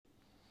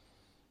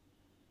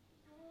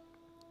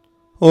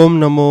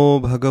Om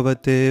Namo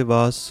Bhagavate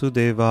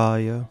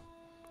Vasudevaya.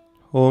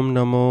 Om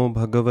Namo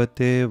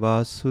Bhagavate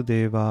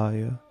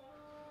Vasudevaya.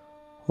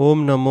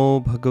 Om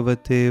Namo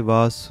Bhagavate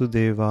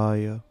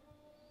Vasudevaya.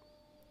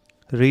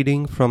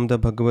 Reading from the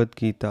Bhagavad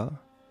Gita,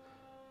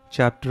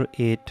 Chapter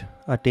 8,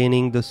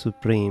 Attaining the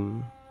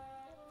Supreme.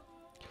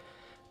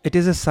 It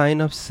is a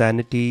sign of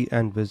sanity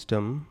and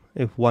wisdom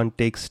if one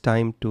takes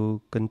time to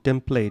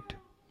contemplate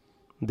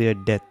their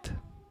death.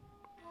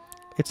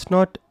 It's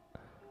not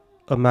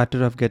a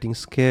matter of getting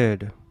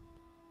scared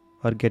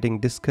or getting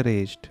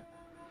discouraged,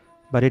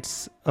 but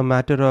it's a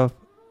matter of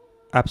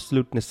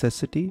absolute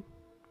necessity,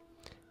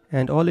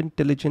 and all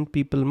intelligent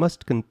people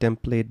must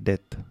contemplate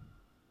death.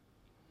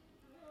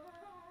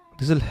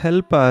 This will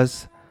help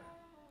us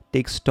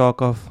take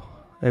stock of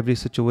every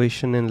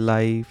situation in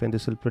life, and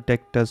this will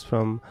protect us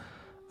from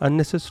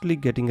unnecessarily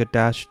getting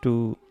attached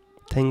to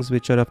things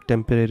which are of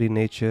temporary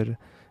nature,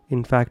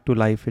 in fact to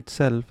life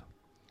itself,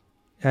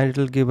 and it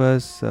will give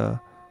us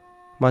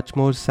much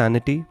more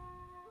sanity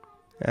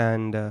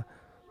and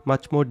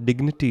much more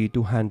dignity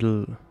to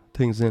handle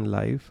things in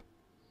life.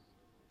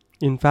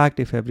 In fact,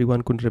 if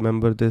everyone could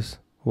remember this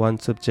one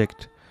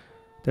subject,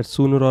 that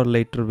sooner or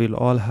later we'll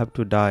all have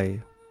to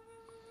die,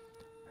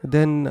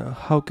 then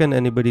how can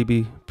anybody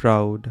be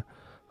proud?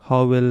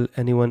 How will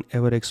anyone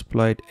ever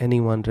exploit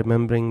anyone,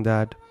 remembering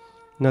that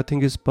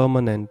nothing is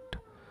permanent?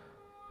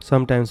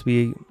 Sometimes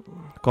we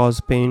cause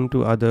pain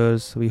to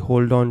others, we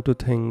hold on to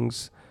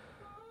things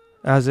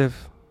as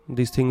if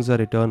these things are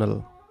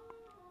eternal.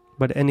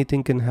 But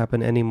anything can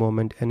happen any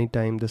moment,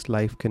 anytime this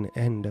life can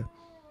end.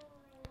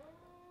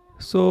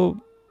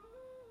 So,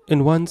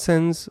 in one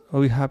sense,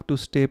 we have to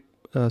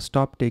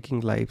stop taking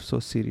life so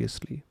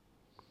seriously.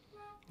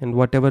 And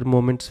whatever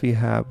moments we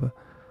have,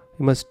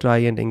 we must try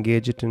and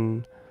engage it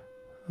in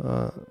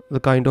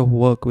the kind of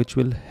work which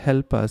will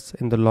help us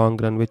in the long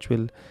run, which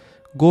will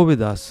go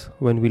with us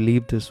when we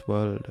leave this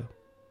world.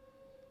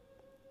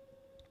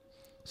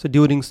 So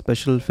during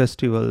special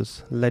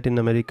festivals, Latin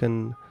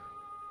American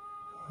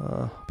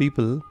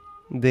people,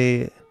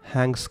 they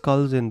hang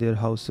skulls in their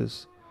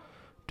houses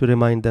to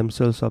remind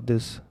themselves of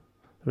this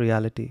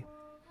reality.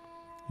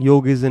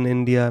 Yogis in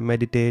India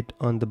meditate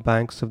on the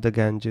banks of the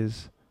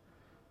Ganges,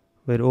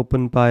 where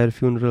open pyre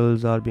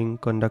funerals are being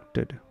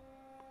conducted.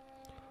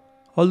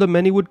 Although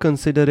many would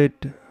consider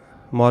it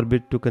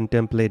morbid to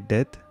contemplate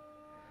death,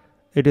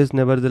 it is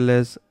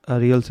nevertheless a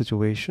real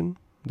situation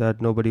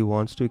that nobody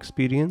wants to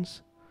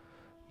experience,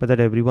 but that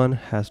everyone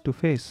has to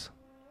face.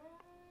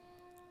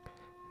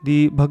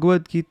 The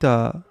Bhagavad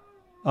Gita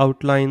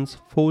outlines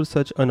 4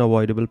 such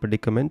unavoidable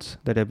predicaments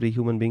that every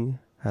human being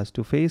has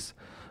to face,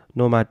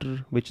 no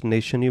matter which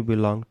nation you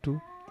belong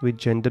to, which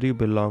gender you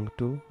belong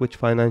to, which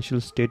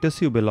financial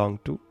status you belong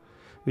to,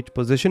 which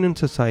position in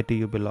society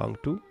you belong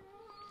to.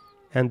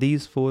 And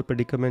these 4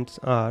 predicaments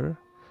are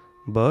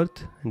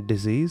birth,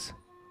 disease,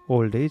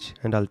 old age,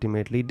 and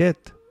ultimately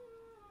death.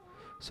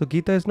 So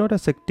Gita is not a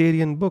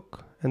sectarian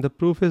book, and the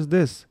proof is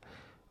this,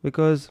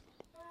 because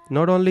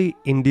not only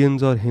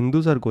Indians or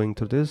Hindus are going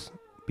through this,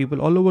 people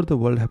all over the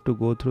world have to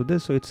go through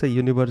this. So it's a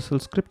universal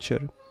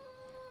scripture,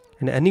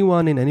 and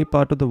anyone in any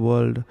part of the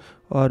world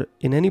or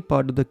in any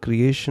part of the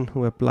creation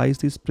who applies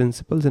these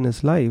principles in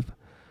his life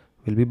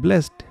will be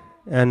blessed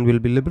and will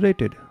be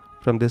liberated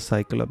from this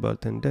cycle of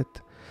birth and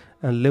death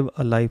and live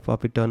a life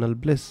of eternal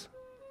bliss.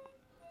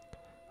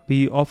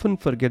 We often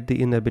forget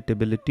the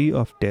inevitability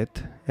of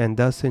death, and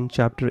thus in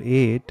chapter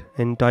 8,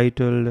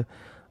 entitled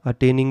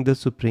Attaining the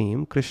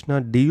Supreme, Krishna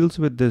deals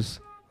with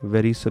this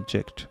very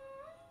subject.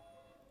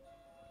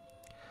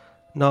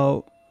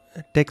 Now,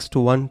 text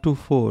 1 to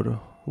 4,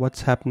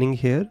 what's happening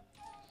here?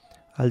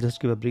 I'll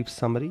just give a brief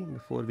summary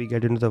before we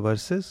get into the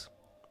verses.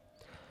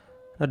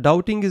 Now,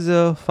 doubting is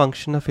a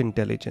function of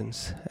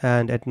intelligence,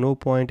 and at no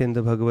point in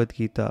the Bhagavad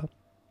Gita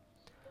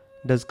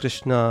does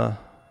Krishna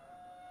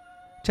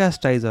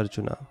chastise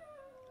Arjuna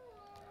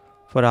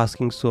for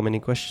asking so many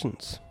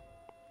questions.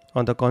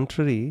 On the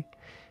contrary,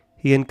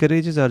 he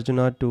encourages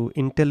Arjuna to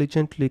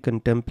intelligently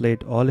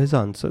contemplate all his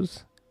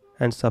answers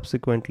and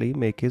subsequently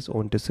make his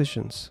own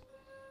decisions.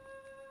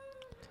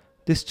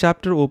 This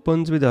chapter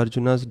opens with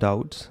Arjuna's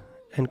doubts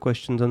and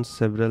questions on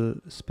several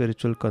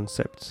spiritual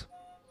concepts.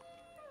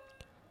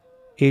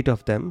 8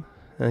 of them,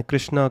 and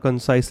Krishna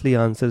concisely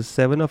answers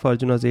 7 of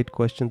Arjuna's 8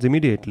 questions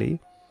immediately,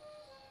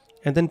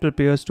 and then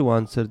prepares to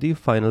answer the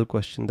final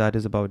question, that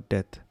is about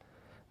death.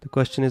 The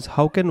question is,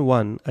 how can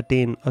one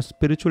attain a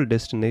spiritual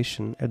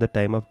destination at the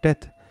time of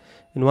death?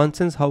 In one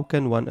sense, how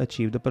can one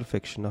achieve the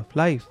perfection of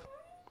life?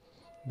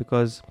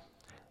 Because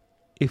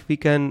if we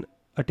can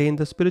attain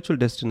the spiritual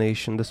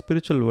destination, the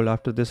spiritual world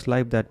after this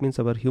life, that means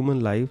our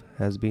human life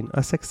has been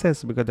a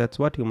success, because that's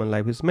what human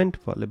life is meant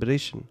for,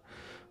 liberation.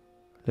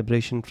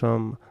 Liberation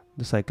from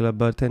the cycle of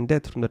birth and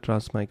death, from the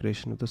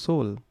transmigration of the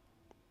soul.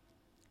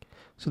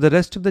 So the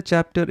rest of the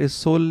chapter is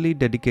solely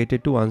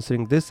dedicated to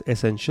answering this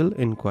essential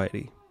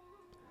inquiry.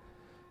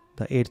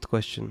 The 8th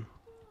question.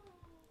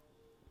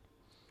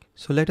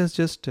 So let us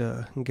just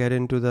get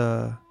into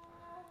the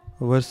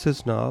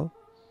verses now.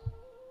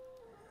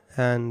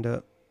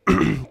 And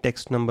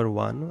Text number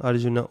 1.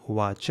 Arjuna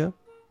Uvacha.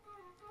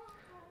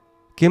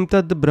 Kim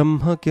tad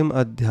brahma kim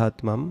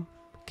adhyatmam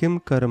kim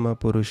karma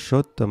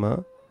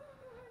purushottama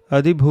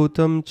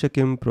adhibhutam cha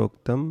kim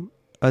proktam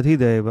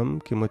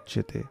adhidevam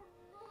kimuchyate.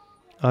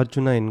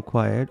 Arjuna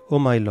inquired, O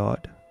my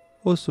Lord,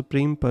 O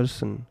Supreme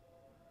Person.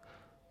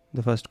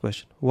 The first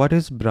question. What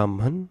is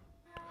Brahman?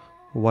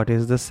 What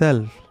is the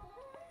Self?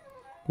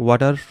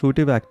 What are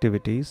fruitive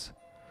activities?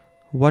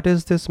 What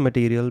is this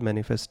material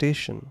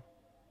manifestation?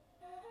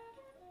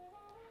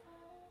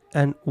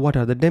 And what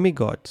are the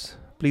demigods?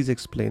 Please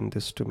explain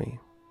this to me.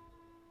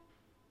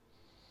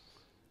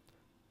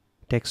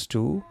 Text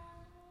 2.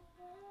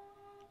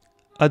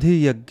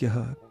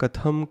 Adhiyagyah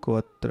katham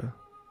koatra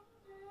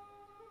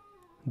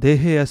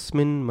dehe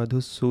asmin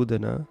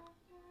madhusudana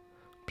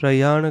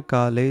prayana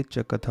kale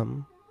cha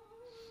katham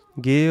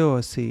geyo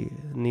asi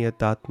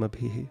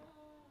niyatatmabhihi.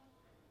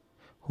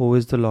 Who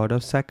is the Lord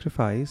of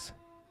sacrifice?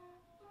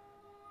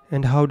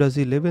 And how does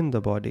he live in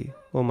the body,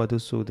 O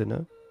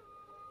Madhusudana?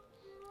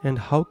 And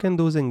how can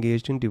those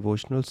engaged in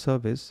devotional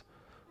service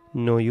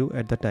know you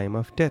at the time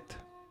of death?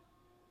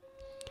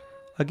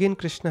 Again,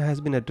 Krishna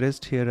has been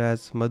addressed here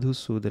as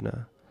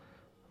Madhusudana.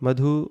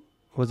 Madhu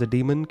was a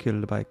demon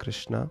killed by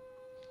Krishna,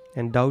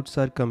 and doubts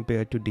are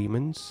compared to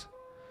demons.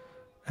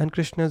 And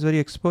Krishna is very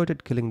expert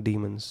at killing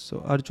demons.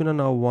 So Arjuna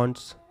now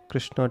wants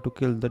Krishna to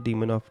kill the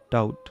demon of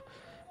doubt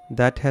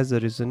that has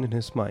arisen in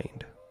his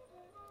mind.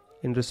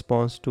 In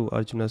response to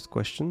Arjuna's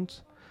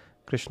questions,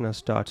 Krishna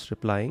starts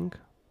replying.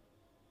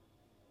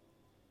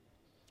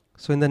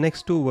 So in the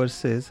next 2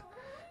 verses,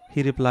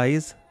 he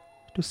replies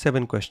to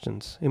 7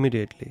 questions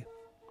immediately.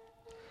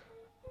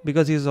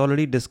 Because he has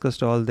already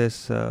discussed all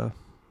this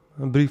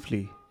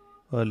briefly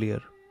earlier.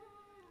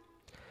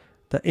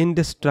 The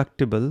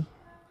indestructible,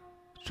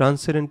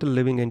 transcendental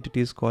living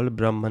entity is called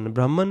Brahman.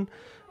 Brahman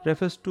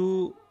refers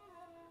to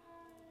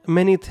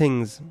many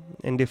things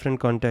in different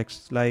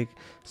contexts, like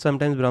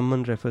sometimes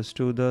Brahman refers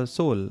to the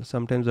soul,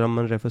 sometimes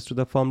Brahman refers to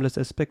the formless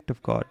aspect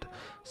of God,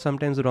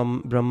 sometimes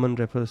Brahman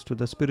refers to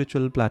the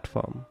spiritual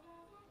platform.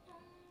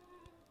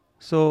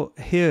 So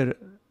here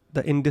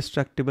the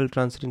indestructible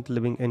transcendental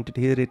living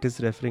entity, here it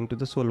is referring to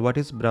the soul. What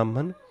is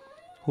Brahman?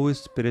 Who is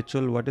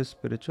spiritual? What is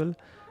spiritual?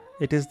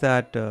 It is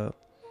that the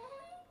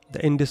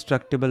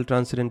indestructible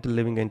transcendental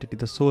living entity,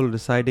 the soul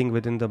residing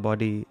within the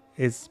body,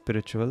 is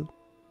spiritual.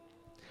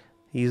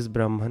 He is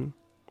Brahman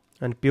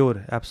and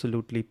pure,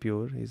 absolutely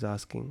pure, he is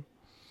asking.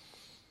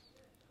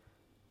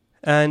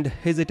 And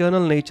his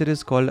eternal nature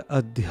is called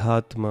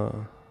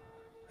Adhyatma.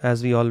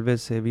 As we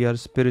always say, we are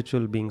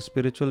spiritual beings.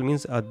 Spiritual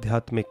means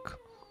Adhyatmik.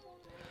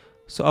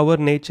 So our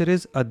nature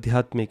is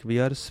Adhyatmik. We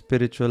are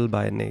spiritual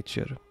by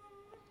nature.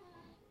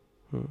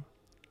 So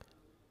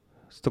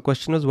the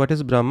question was, what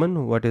is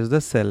Brahman? What is the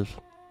Self?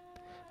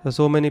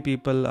 So many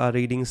people are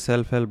reading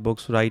self-help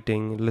books,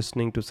 writing,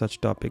 listening to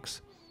such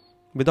topics,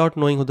 without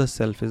knowing who the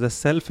Self is. The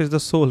Self is the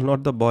soul,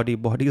 not the body.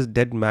 Body is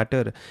dead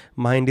matter.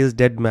 Mind is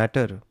dead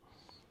matter.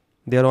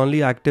 They are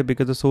only active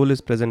because the soul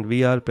is present.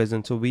 We are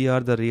present. So we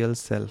are the real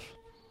Self.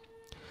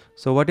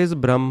 So what is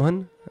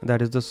Brahman?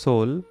 That is the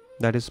soul.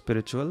 That is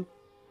spiritual.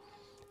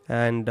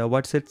 And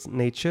what's its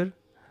nature?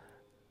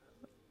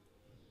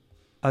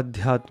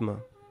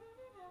 Adhyatma.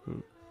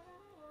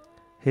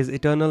 His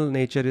eternal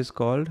nature is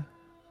called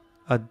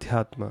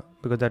Adhyatma,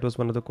 because that was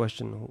one of the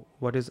questions.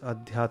 What is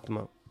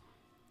Adhyatma?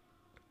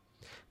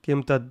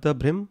 Kim tad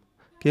brim,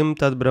 kim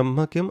tad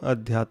brahma, kim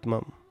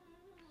adhyatmam.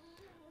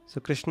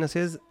 So Krishna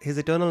says his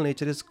eternal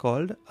nature is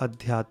called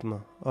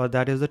Adhyatma, or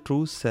that is the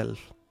true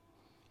Self.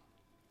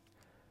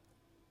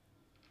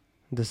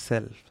 The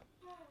Self.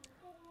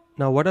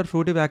 Now what are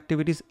fruitive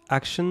activities?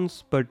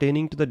 Actions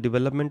pertaining to the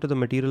development of the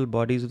material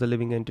bodies of the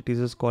living entities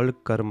is called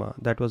karma.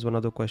 That was one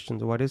of the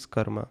questions. What is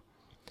karma?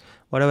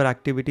 Whatever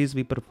activities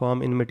we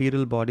perform in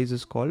material bodies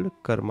is called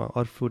karma,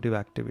 or fruitive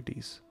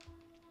activities.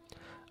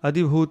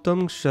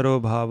 Adhibhutam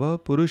ksharobhava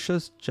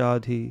purushas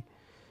chadhi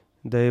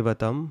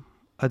devatam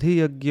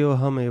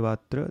adhiyagyoham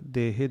evatra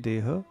dehe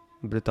deha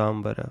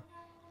britambara.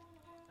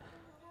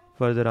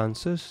 Further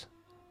answers.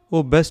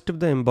 O best of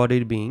the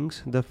embodied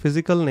beings, the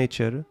physical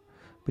nature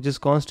which is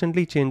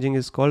constantly changing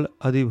is called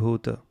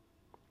Adhibhuta.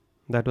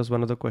 That was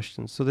one of the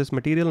questions. So this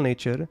material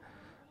nature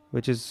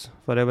which is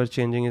forever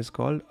changing is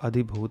called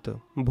Adhibhuta.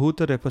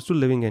 Bhuta refers to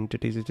living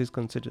entities. It is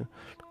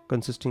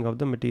consisting of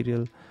the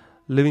material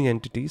living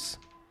entities,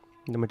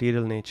 the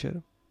material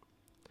nature.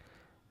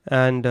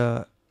 And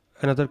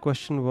another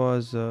question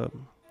was,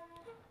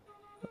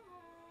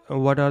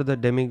 what are the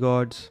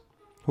demigods?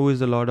 Who is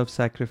the Lord of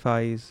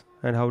sacrifice?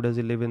 And how does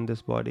he live in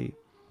this body?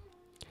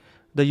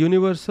 The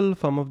universal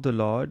form of the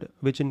Lord,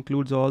 which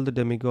includes all the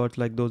demigods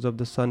like those of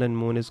the sun and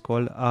moon, is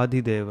called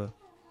Adhideva.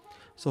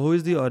 So who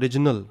is the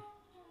original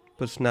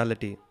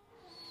personality?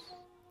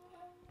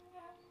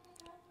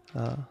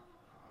 The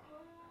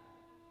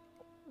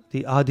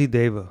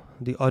Adhideva,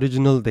 the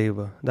original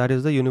Deva. That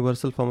is the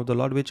universal form of the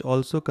Lord, which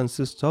also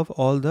consists of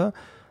all the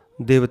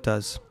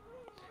Devatas.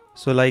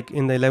 So like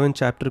in the 11th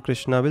chapter,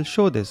 Krishna will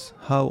show this,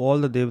 how all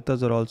the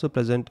Devatas are also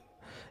present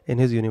in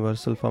his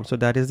universal form. So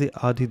that is the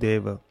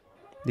Adhideva.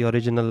 the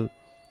original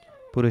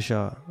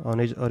Purusha,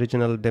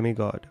 original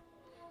demigod.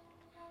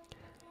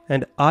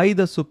 And I,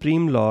 the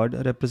Supreme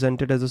Lord,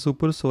 represented as a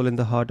super soul in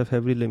the heart of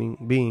every living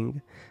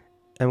being,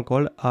 am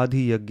called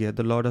Adi Yagya,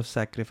 the Lord of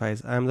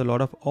sacrifice. I am the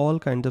Lord of all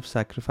kinds of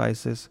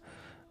sacrifices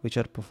which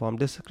are performed.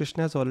 This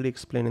Krishna has already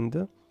explained in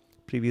the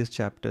previous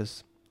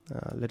chapters,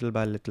 little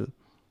by little.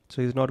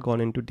 So he's not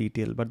gone into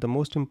detail. But the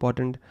most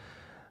important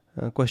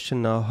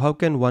question now, how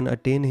can one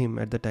attain him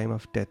at the time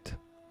of death?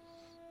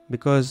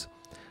 Because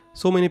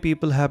so many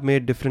people have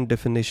made different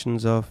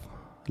definitions of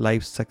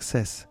life's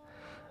success.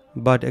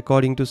 But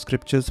according to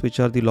scriptures, which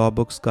are the law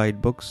books,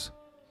 guidebooks,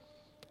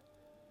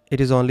 it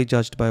is only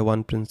judged by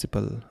one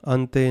principle.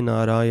 Ante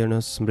Narayana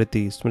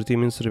Smriti. Smriti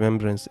means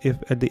remembrance. If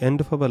at the end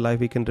of our life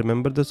we can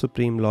remember the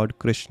Supreme Lord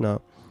Krishna,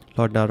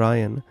 Lord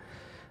Narayan,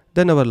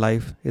 then our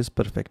life is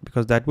perfect.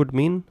 Because that would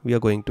mean we are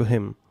going to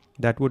Him.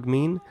 That would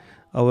mean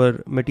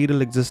our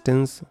material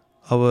existence,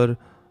 our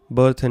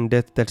birth and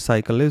death, that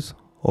cycle is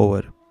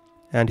over.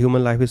 And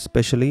human life is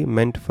specially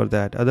meant for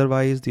that.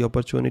 Otherwise, the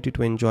opportunity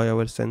to enjoy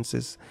our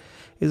senses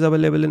is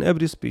available in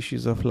every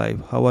species of life.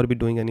 How are we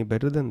doing any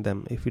better than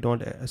them if we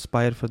don't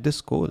aspire for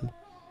this goal?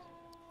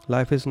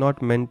 Life is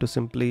not meant to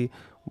simply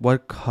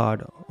work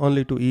hard,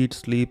 only to eat,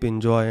 sleep,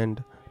 enjoy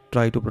and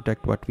try to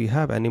protect what we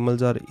have.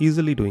 Animals are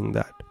easily doing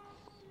that.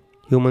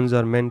 Humans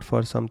are meant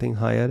for something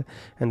higher,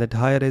 and that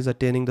higher is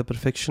attaining the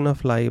perfection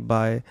of life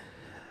by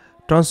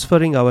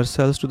transferring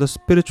ourselves to the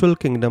spiritual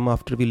kingdom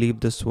after we leave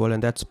this world.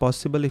 And that's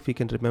possible if we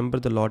can remember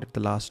the Lord at the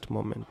last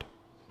moment.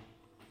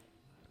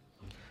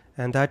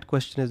 And that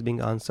question is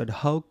being answered.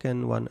 How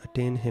can one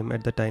attain Him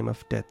at the time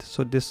of death?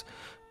 So this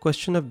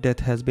question of death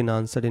has been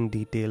answered in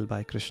detail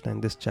by Krishna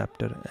in this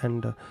chapter,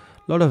 and a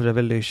lot of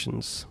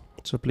revelations.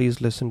 So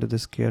please listen to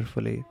this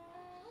carefully.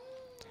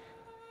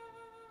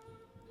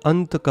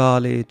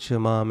 Antakale cha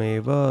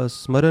mameva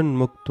smaran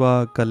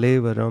muktva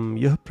kalevaram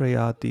yah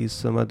prayati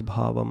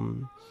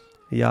samadbhavam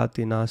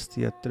yati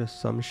nasti atra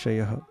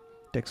samshayah.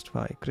 Text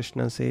 5.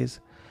 Krishna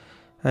says,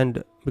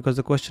 and because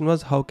the question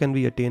was, how can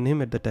we attain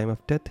Him at the time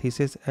of death? He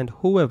says, and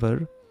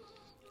whoever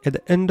at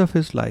the end of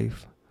his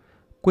life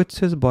quits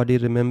his body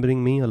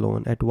remembering me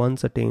alone at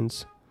once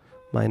attains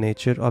my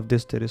nature. Of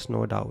this there is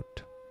no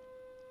doubt.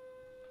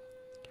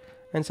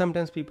 And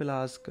sometimes people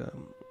ask,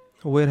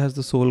 where has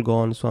the soul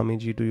gone,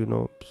 Swamiji, do you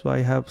know? So I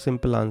have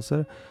simple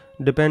answer.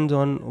 Depends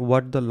on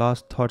what the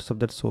last thoughts of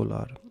that soul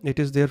are. It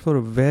is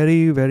therefore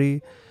very,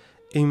 very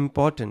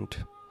important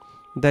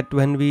that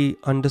when we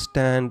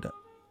understand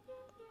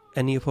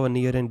any of our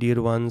near and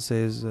dear ones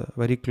is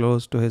very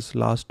close to his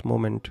last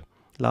moment,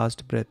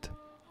 last breath,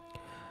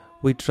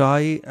 we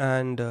try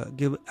and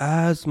give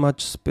as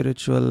much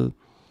spiritual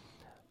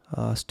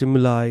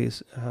stimuli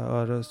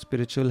or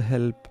spiritual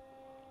help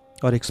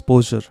or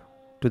exposure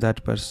to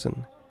that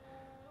person.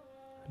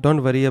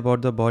 Don't worry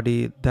about the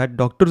body, that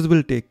doctors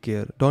will take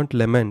care. Don't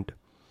lament.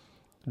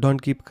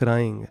 Don't keep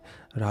crying.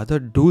 Rather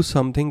do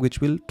something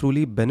which will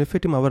truly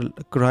benefit him. Our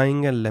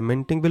crying and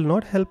lamenting will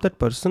not help that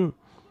person,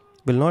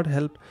 will not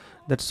help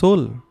that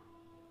soul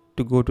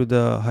to go to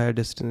the higher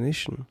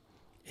destination.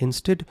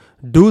 Instead,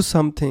 do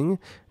something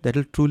that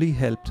will truly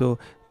help. So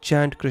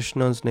chant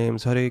Krishna's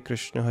names. Hare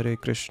Krishna,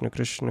 Krishna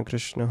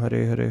Krishna,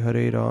 Hare Hare,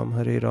 Hare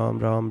Ram,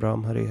 Ram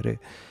Ram, Hare Hare.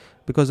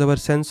 Because our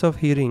sense of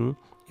hearing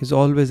is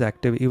always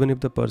active even if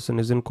the person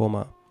is in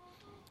coma.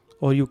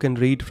 Or you can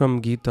read from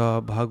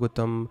Gita,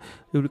 Bhagavatam.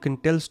 You can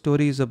tell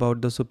stories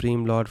about the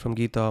Supreme Lord from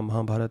Gita,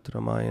 Mahabharata,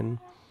 Ramayana.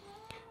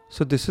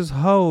 So this is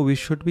how we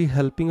should be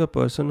helping a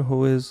person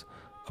who is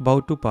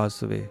about to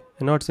pass away,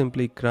 and not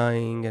simply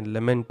crying and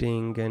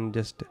lamenting and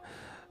just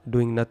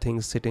doing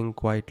nothing, sitting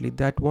quietly.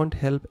 That won't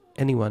help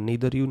anyone,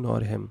 neither you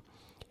nor him.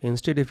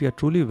 Instead, if you are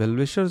truly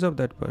well-wishers of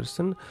that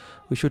person,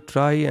 we should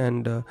try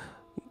and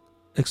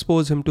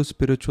expose him to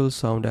spiritual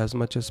sound as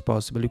much as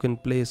possible. You can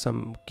play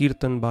some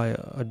kirtan by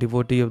a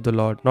devotee of the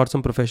Lord, not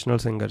some professional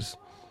singers.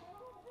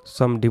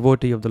 Some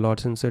devotee of the Lord,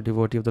 sincere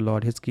devotee of the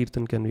Lord, his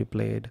kirtan can be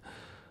played.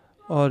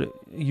 Or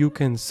you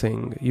can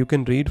sing, you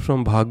can read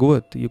from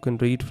Bhagavad, you can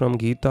read from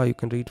Gita, you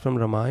can read from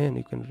Ramayana,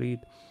 you can read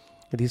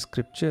these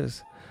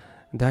scriptures.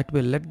 That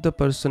will let the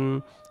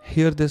person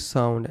hear this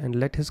sound and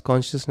let his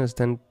consciousness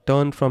then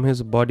turn from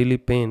his bodily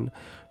pain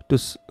to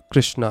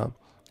Krishna.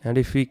 And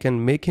if we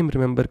can make him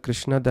remember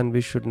Krishna, then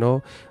we should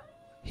know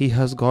he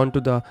has gone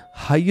to the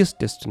highest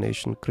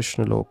destination,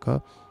 Krishna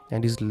Loka,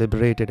 and is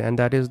liberated. And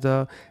that is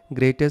the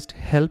greatest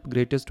help,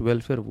 greatest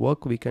welfare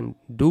work we can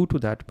do to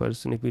that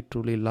person if we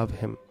truly love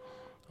him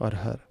or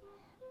her.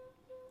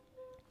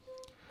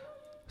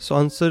 So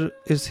answer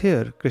is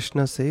here.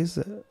 Krishna says,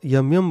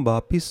 Yam yam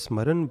vapi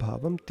smaran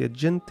bhavam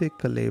tyajante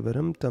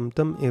kalevaram tam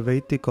tam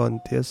evaiti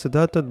kauntya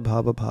sadatad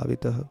bhava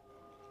bhavitah.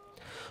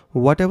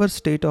 Whatever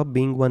state of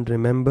being one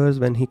remembers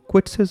when he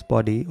quits his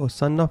body, O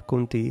son of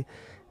Kunti,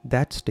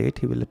 that state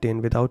he will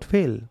attain without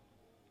fail.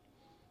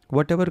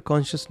 Whatever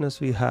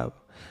consciousness we have,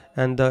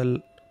 and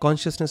the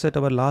consciousness at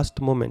our last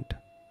moment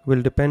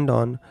will depend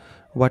on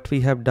what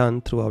we have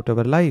done throughout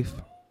our life.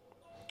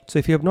 So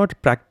if you have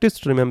not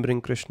practiced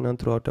remembering Krishna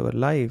throughout our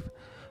life,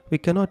 We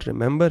cannot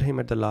remember him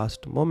at the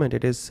last moment.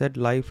 It is said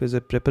life is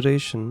a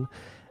preparation,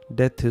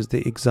 death is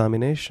the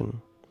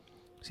examination.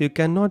 So you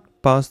cannot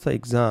pass the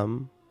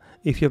exam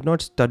if you have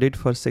not studied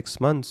for 6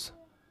 months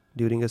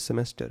during a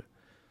semester.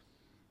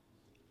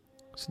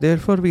 So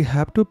therefore we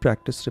have to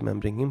practice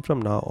remembering him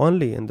from now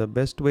only, and the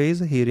best way is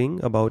hearing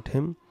about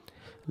him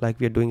like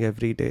we are doing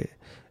every day.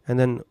 And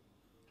then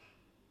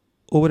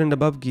over and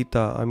above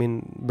Gita,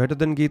 better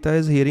than Gita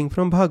is hearing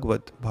from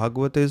Bhagavad.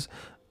 Bhagavad is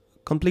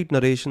complete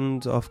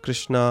narrations of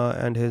Krishna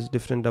and his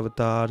different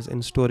avatars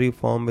in story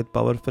form with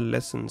powerful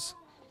lessons.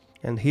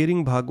 And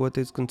hearing Bhagavad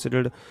is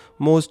considered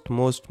most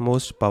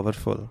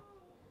powerful.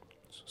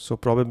 So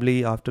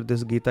probably after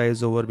this Gita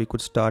is over, we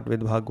could start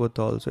with Bhagavad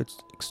also. It's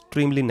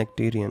extremely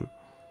nectarian.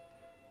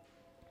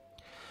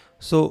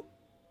 So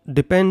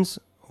depends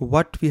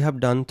what we have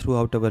done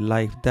throughout our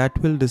life.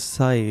 That will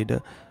decide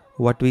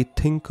what we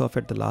think of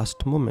at the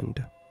last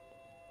moment.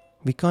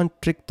 We can't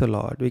trick the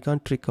Lord. We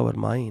can't trick our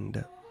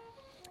mind.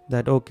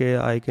 That okay,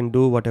 I can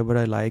do whatever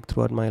I like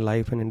throughout my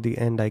life, and in the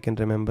end I can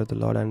remember the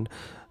Lord and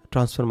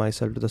transfer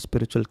myself to the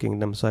spiritual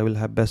kingdom, so I will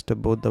have best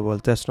of both the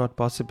worlds. That's not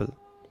possible.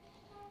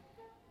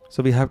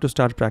 So we have to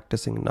start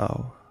practicing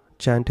now.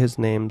 Chant his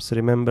names,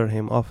 remember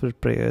him, offer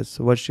prayers,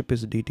 worship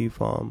his deity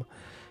form,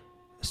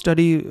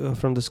 study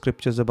from the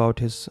scriptures about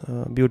his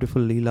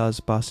beautiful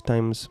leelas,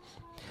 pastimes.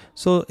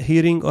 So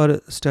hearing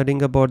or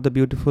studying about the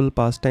beautiful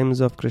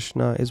pastimes of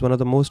Krishna is one of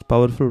the most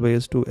powerful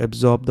ways to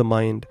absorb the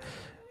mind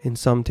in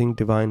something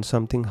divine,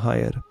 something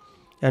higher.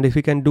 And if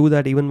we can do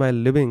that even while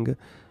living,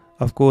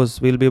 of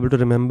course we'll be able to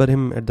remember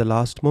him at the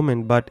last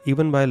moment, but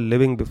even while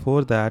living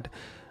before that,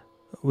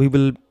 we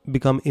will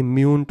become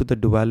immune to the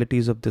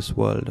dualities of this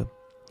world.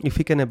 If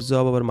we can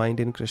absorb our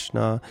mind in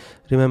Krishna,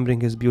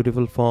 remembering his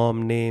beautiful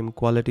form, name,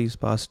 qualities,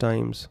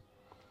 pastimes,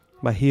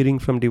 by hearing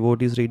from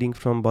devotees, reading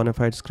from bona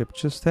fide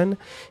scriptures, then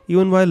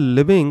even while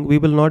living, we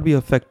will not be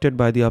affected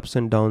by the ups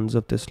and downs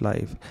of this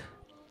life.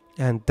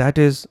 And that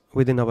is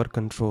within our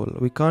control.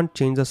 We can't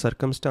change the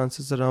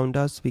circumstances around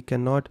us. We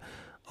cannot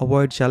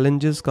avoid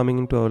challenges coming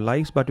into our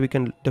lives, but we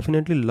can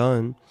definitely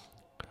learn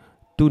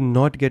to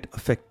not get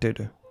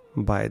affected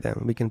by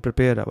them. We can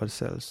prepare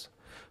ourselves.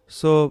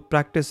 So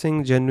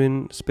practicing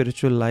genuine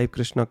spiritual life,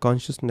 Krishna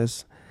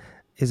consciousness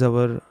is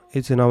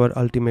in our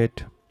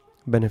ultimate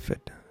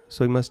benefit.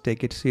 So we must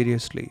take it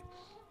seriously.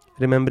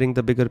 Remembering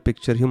the bigger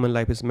picture, human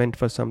life is meant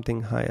for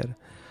something higher.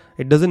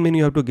 It doesn't mean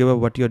you have to give up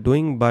what you're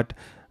doing, but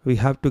we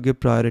have to give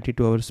priority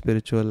to our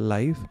spiritual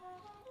life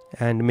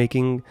and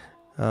making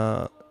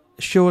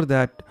sure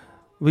that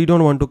we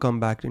don't want to come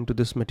back into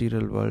this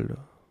material world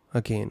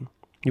again.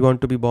 You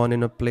want to be born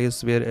in a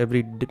place where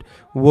every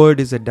word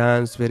is a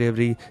dance, where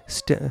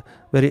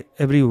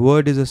every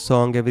word is a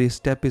song, every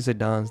step is a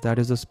dance. That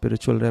is the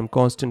spiritual realm.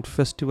 Constant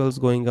festivals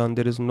going on.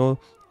 There is no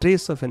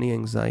trace of any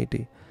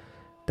anxiety.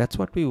 That's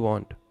what we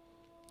want.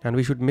 And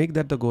we should make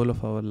that the goal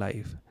of our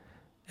life.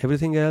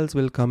 Everything else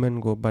will come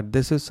and go. But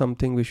this is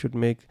something we should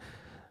make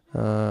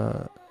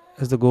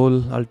as the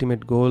goal,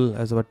 ultimate goal,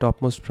 as our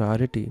topmost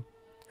priority.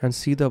 And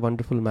see the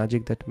wonderful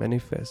magic that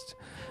manifests.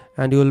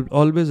 And you will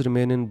always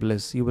remain in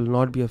bliss. You will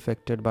not be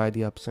affected by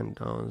the ups and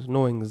downs.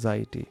 No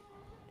anxiety.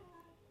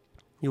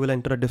 You will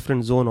enter a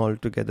different zone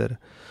altogether.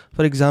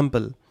 For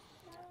example,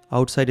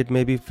 outside it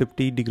may be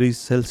 50 degrees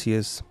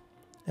Celsius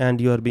and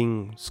you are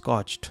being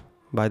scorched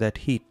by that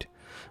heat.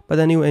 But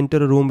then you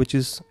enter a room which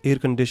is air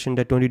conditioned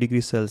at 20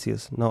 degrees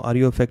Celsius. Now are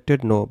you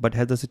affected? No. But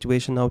has the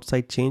situation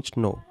outside changed?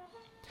 No.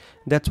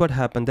 That's what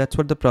happened. That's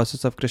what the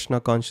process of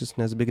Krishna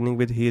consciousness, beginning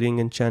with hearing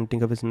and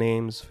chanting of his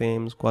names,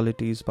 fames,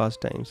 qualities,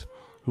 pastimes,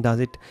 does.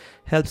 It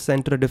helps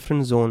enter a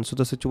different zone, so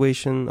the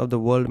situation of the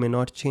world may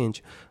not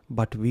change,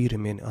 but we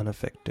remain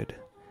unaffected.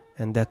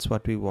 And that's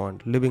what we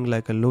want, living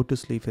like a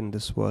lotus leaf in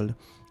this world.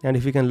 And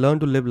if we can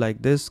learn to live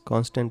like this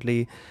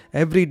constantly,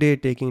 every day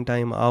taking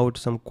time out,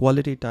 some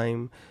quality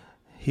time,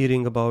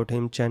 hearing about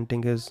him,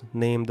 chanting his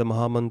name, the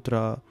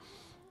Mahamantra,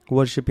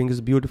 worshipping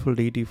his beautiful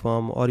deity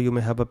form, or you may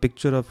have a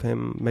picture of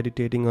him,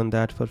 meditating on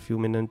that for a few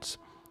minutes,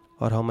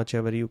 or how much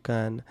ever you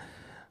can.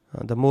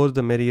 The more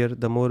the merrier,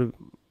 the more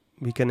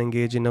we can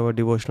engage in our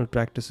devotional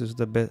practices,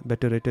 the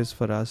better it is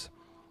for us.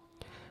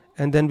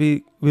 And then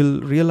we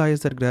will realize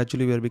that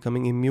gradually we are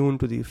becoming immune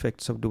to the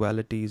effects of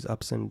dualities,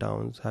 ups and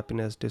downs,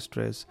 happiness,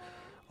 distress,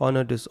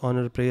 honor,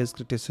 dishonor, praise,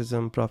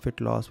 criticism,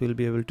 profit, loss. We'll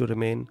be able to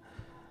remain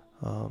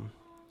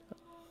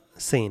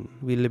sane.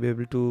 We'll be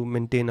able to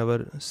maintain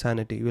our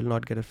sanity. We will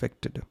not get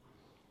affected.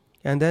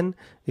 And then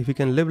if we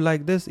can live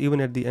like this, even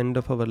at the end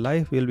of our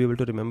life, we'll be able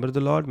to remember the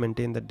Lord,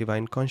 maintain that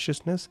divine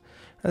consciousness,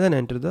 and then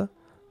enter the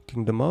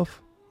kingdom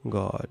of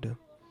God.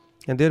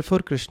 And therefore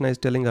Krishna is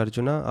telling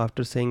Arjuna,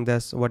 after saying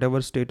this,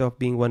 whatever state of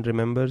being one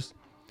remembers,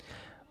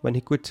 when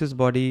he quits his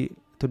body,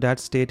 to that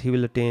state he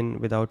will attain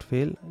without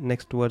fail.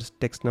 Next verse,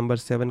 text number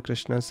 7,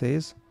 Krishna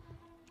says,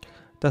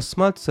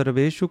 Tasmat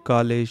sarveshu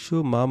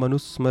kaleshu ma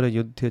manusmara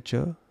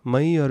yudhya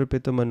mai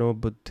arpita mano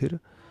buddhir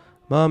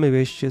ma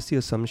meveshyasya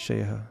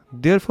samshaya.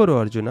 Therefore,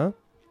 Arjuna,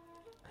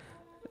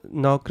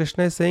 now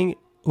Krishna is saying,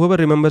 whoever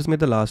remembers me at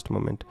the last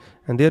moment.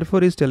 And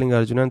therefore he is telling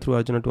Arjuna, and through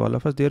Arjuna to all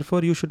of us,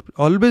 therefore you should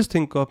always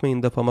think of me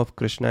in the form of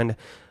Krishna. And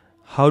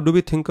how do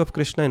we think of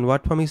Krishna? In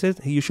what form? He says,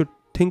 you should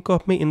think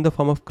of me in the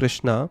form of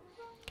Krishna,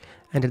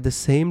 and at the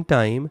same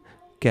time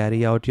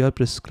carry out your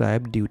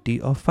prescribed duty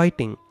of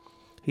fighting.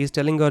 He is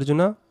telling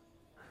Arjuna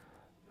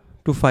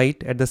to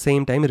fight, at the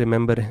same time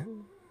remember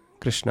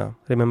Krishna,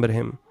 remember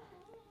him,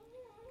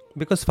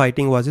 because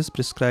fighting was his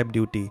prescribed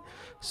duty.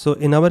 So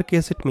in our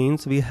case it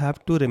means we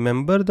have to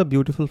remember the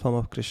beautiful form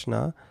of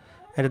Krishna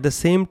and at the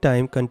same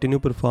time continue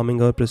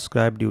performing our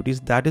prescribed duties.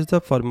 That is the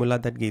formula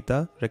that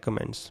Gita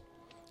recommends.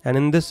 And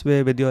in this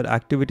way, with your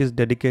activities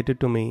dedicated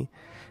to me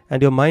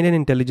and your mind and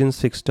intelligence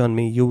fixed on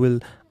me, you will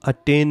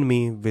attain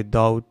me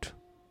without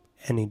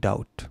any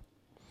doubt.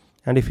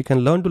 And if we can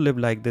learn to live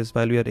like this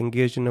while we are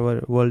engaged in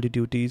our worldly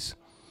duties,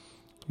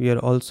 we are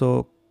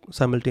also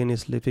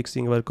simultaneously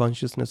fixing our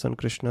consciousness on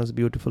Krishna's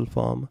beautiful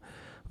form,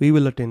 we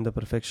will attain the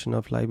perfection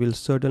of life. We will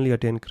certainly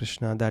attain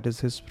Krishna. That is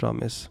his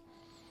promise.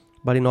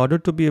 But in order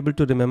to be able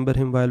to remember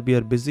him while we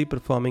are busy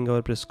performing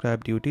our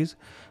prescribed duties,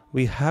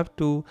 we have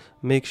to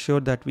make sure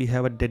that we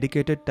have a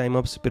dedicated time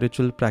of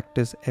spiritual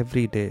practice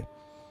every day.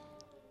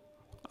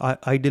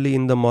 Ideally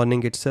in the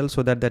morning itself,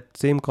 so that that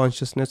same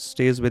consciousness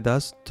stays with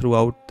us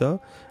throughout the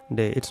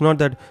day. It's not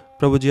that,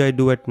 Prabhuji, I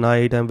do at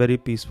night, I'm very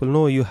peaceful.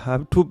 No, you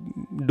have to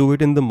do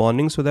it in the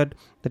morning so that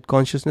that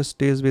consciousness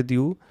stays with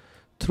you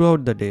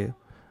throughout the day.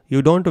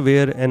 You don't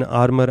wear an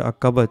armor, a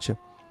kavach,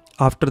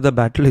 after the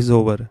battle is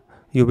over.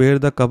 You wear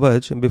the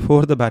kavach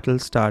before the battle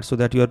starts so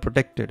that you are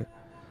protected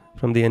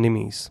from the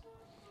enemies,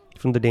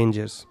 from the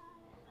dangers.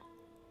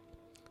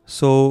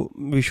 So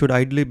we should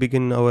ideally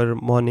begin our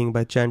morning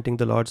by chanting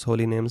the Lord's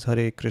holy names,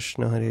 Hare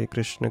Krishna,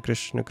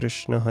 Krishna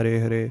Krishna, Hare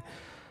Hare,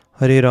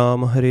 Hare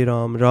Ram,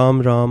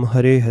 Ram Ram,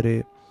 Hare Hare.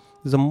 This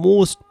is the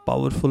most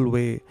powerful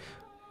way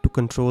to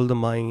control the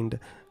mind,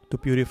 to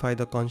purify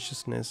the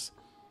consciousness,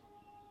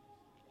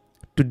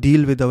 to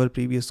deal with our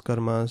previous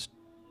karmas,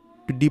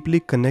 to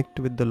deeply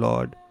connect with the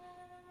Lord.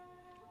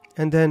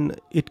 And then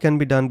it can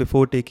be done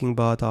before taking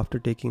bath, after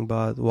taking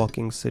bath,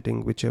 walking,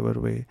 sitting, whichever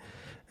way.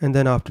 And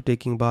then after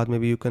taking bath,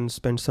 maybe you can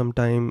spend some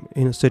time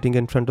sitting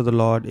in front of the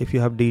Lord. If you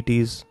have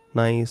deities,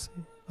 nice.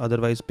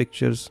 Otherwise,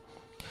 pictures.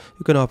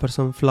 You can offer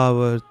some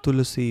flowers,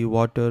 tulsi,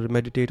 water,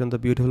 meditate on the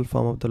beautiful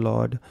form of the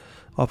Lord.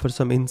 Offer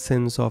some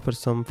incense, offer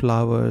some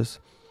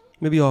flowers.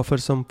 Maybe offer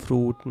some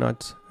fruit,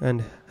 nuts,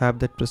 and have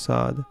that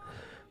prasad.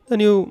 Then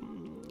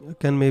you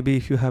can, maybe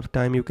if you have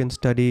time, you can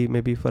study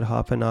maybe for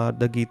half an hour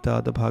the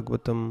Gita, the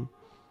Bhagavatam,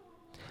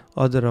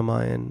 or the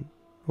Ramayana,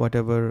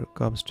 whatever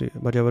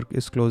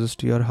is closest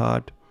to your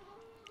heart.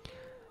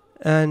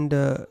 And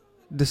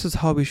this is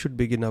how we should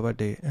begin our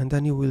day. And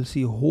then you will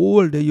see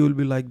whole day you will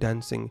be like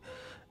dancing.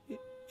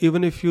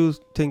 Even if you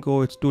think,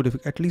 oh, it's too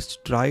difficult, at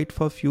least try it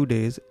for a few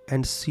days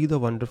and see the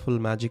wonderful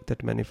magic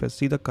that manifests.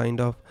 See the kind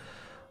of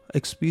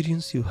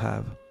experience you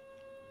have.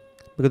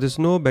 Because there's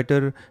no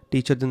better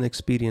teacher than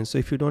experience. So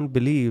if you don't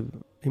believe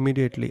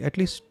immediately, at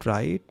least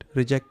try it.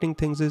 Rejecting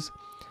things is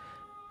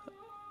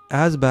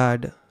as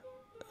bad.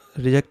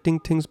 Rejecting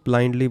things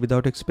blindly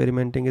without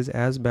experimenting is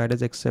as bad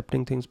as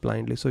accepting things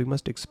blindly. So you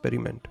must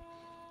experiment.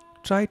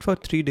 Try it for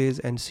 3 days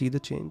and see the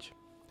change.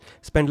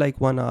 Spend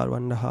like 1 hour,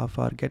 1.5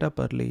 hours. Get up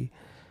early.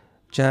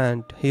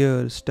 Chant,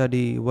 hear,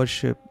 study,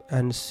 worship,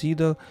 and see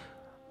the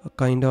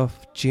kind of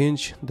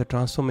change, the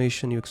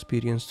transformation you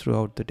experience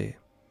throughout the day.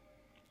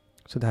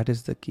 So that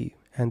is the key.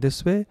 And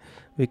this way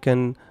we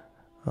can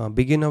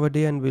begin our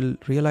day, and we'll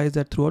realize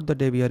that throughout the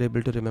day we are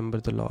able to remember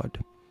the Lord.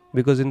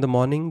 Because in the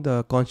morning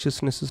the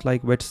consciousness is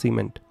like wet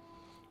cement.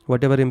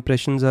 Whatever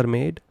impressions are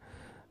made,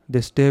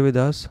 they stay with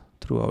us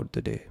throughout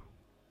the day.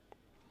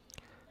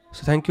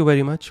 So thank you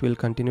very much. We'll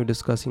continue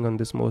discussing on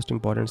this most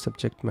important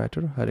subject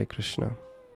matter. Hare Krishna.